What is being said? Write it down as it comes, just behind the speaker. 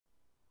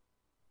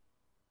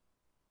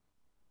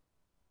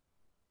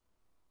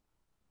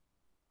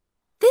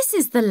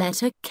This is the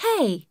letter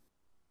K.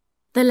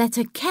 The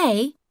letter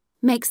K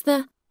makes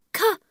the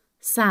K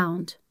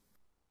sound.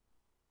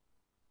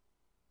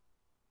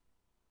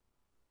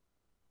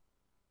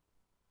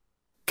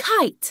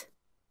 Kite,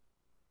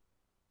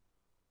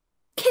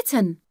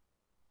 kitten,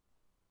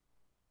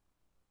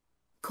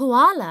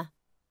 koala,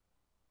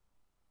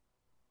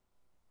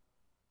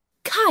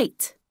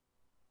 kite,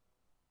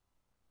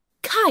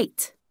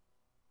 kite,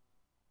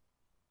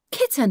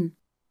 kitten,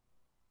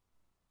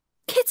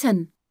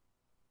 kitten,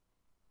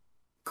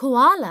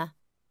 koala,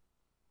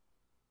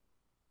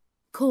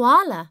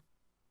 koala.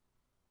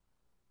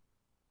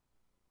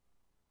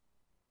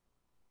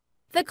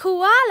 The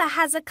koala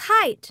has a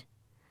kite.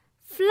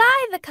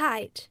 Fly the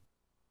kite.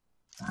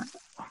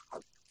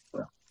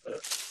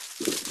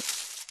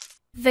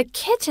 The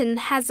kitten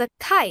has a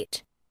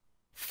kite.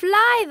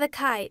 Fly the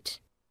kite.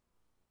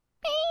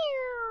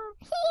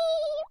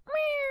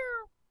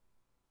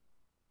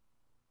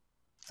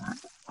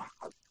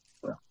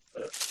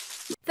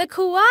 The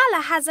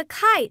koala has a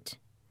kite.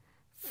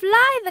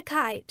 Fly the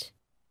kite.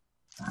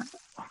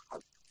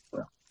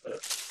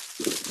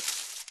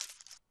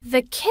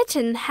 The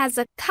kitten has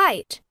a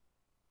kite.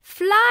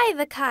 Fly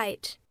the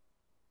kite.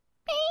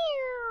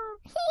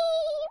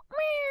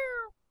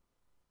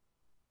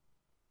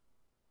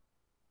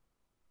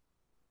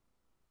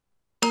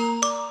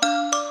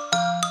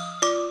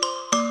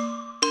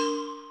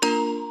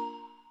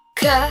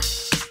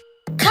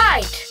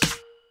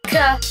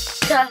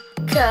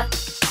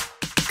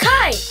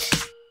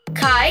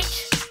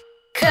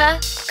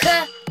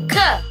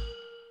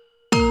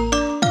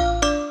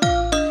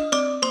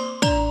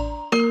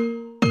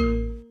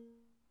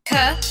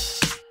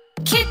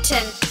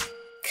 Kite,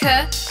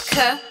 kite,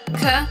 kite,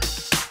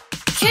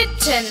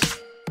 kitten,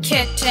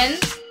 kitten,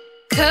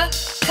 kitten,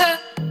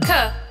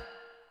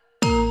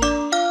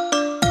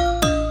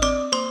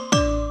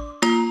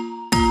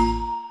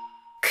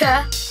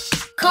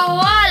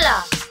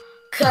 koala,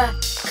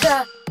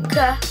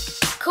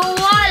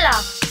 koala,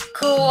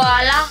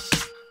 koala,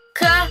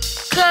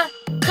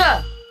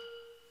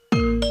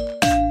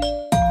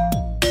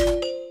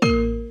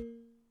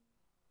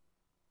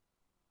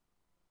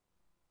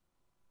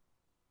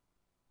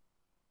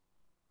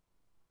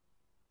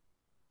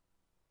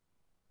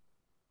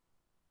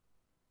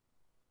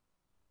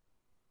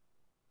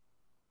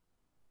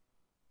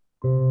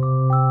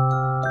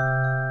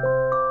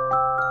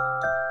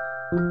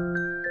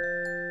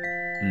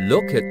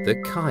 Look at the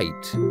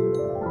kite.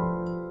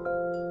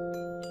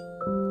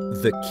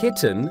 The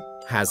kitten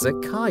has a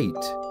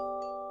kite.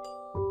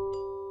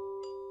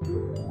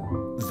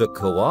 The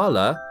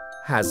koala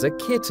has a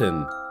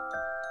kitten.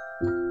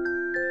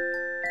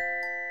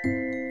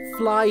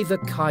 Fly the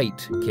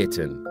kite,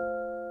 kitten.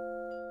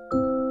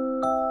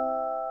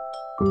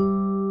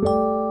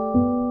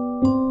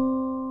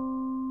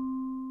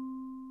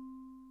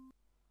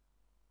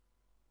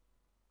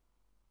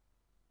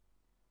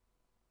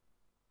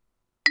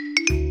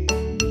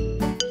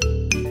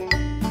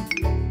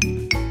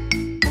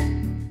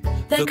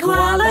 The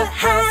koala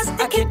has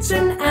a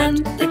kitten and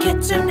the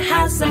kitten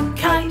has a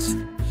kite.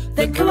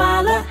 The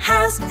koala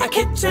has a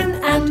kitten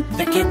and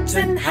the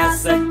kitten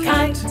has a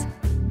kite.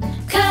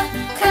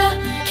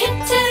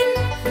 Kitten,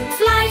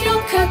 fly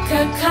your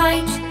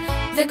kite.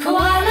 The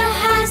koala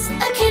has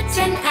a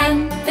kitten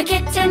and the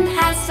kitten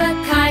has a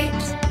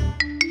kite.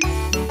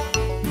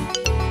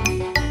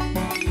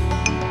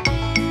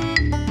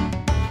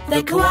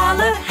 The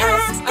koala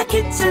has a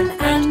kitten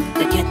and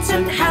the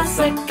kitten has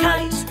a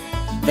kite.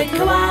 The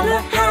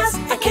koala has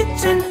a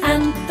kitten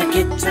and the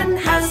kitten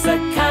has a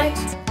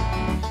kite.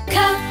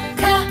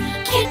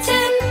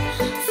 Kitten,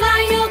 fly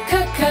your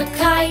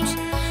kite.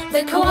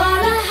 The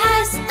koala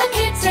has a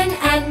kitten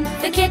and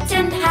the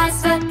kitten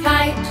has a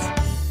kite.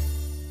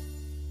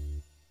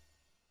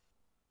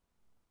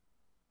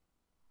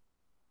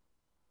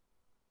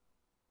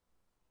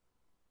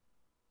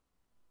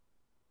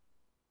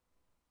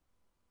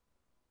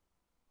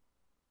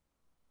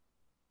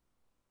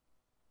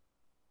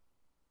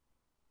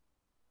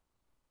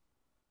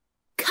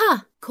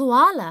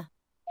 Koala.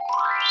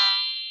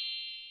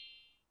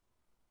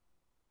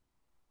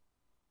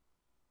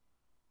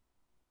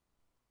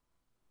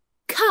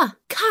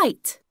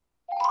 Kite.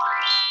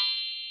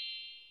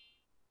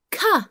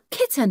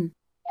 Kitten.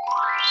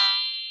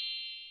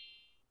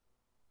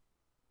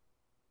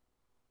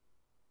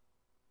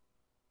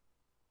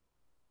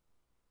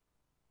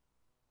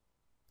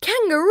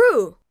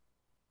 Kangaroo.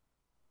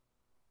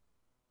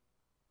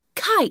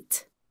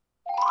 Kite.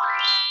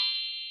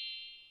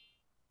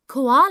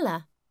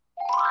 Koala.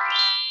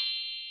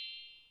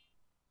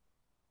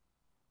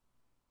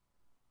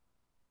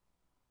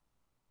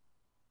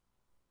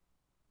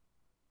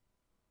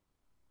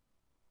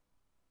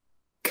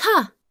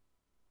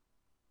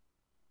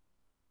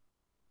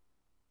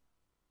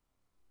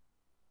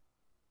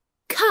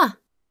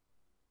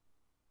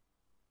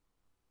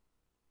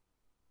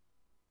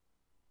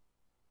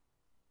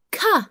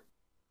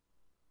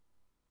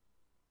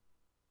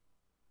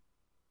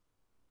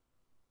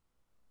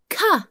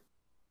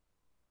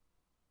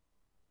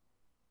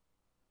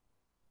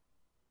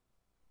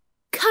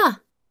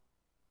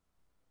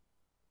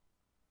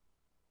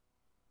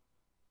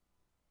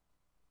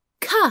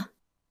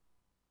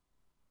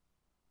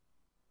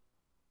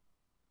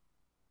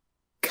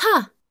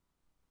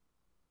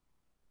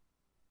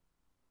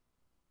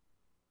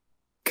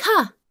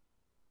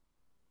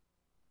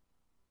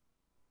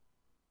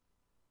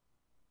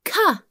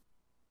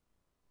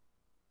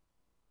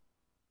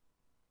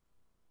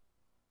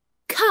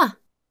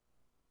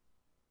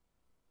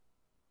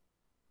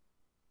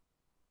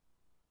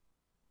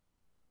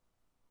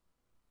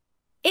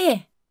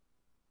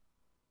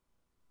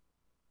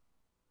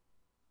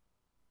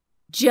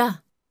 J.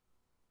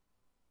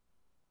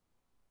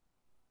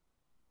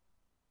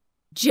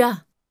 J.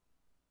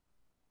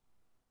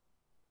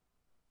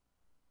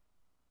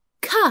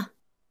 K.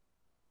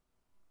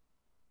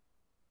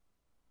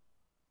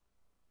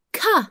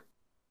 K.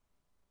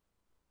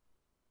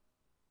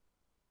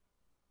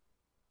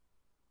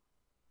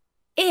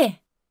 I.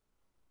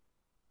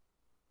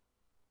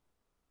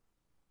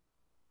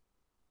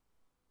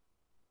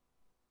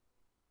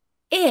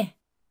 I.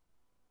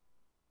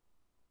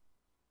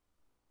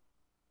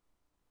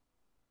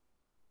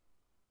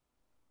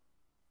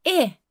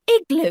 I.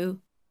 Igloo.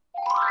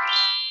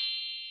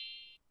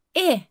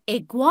 I.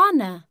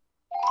 Iguana.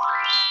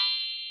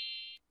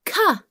 K.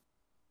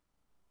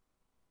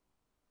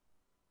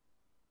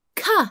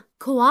 K.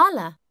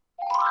 Koala.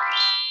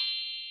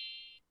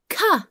 K.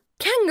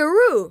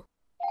 Kangaroo.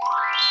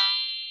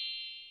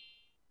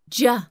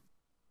 J.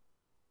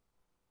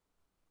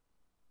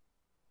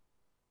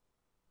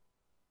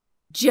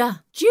 J.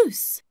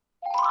 Juice.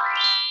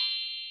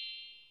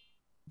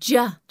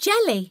 J.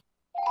 Jelly.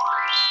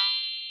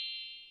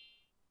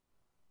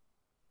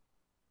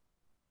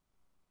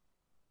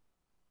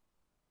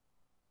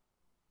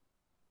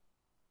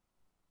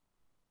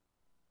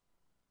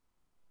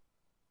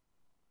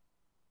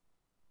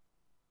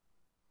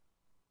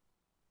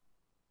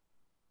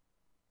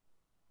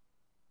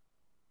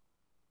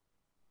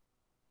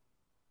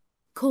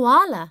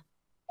 Koala.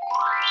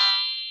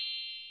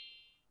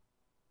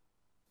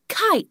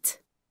 Kite.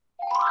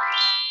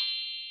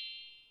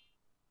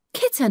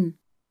 Kitten.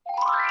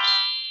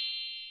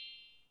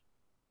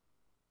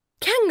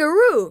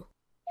 Kangaroo.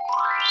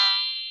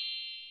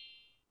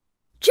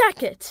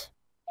 Jacket.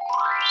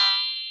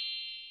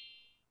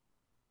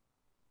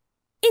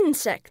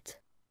 Insect.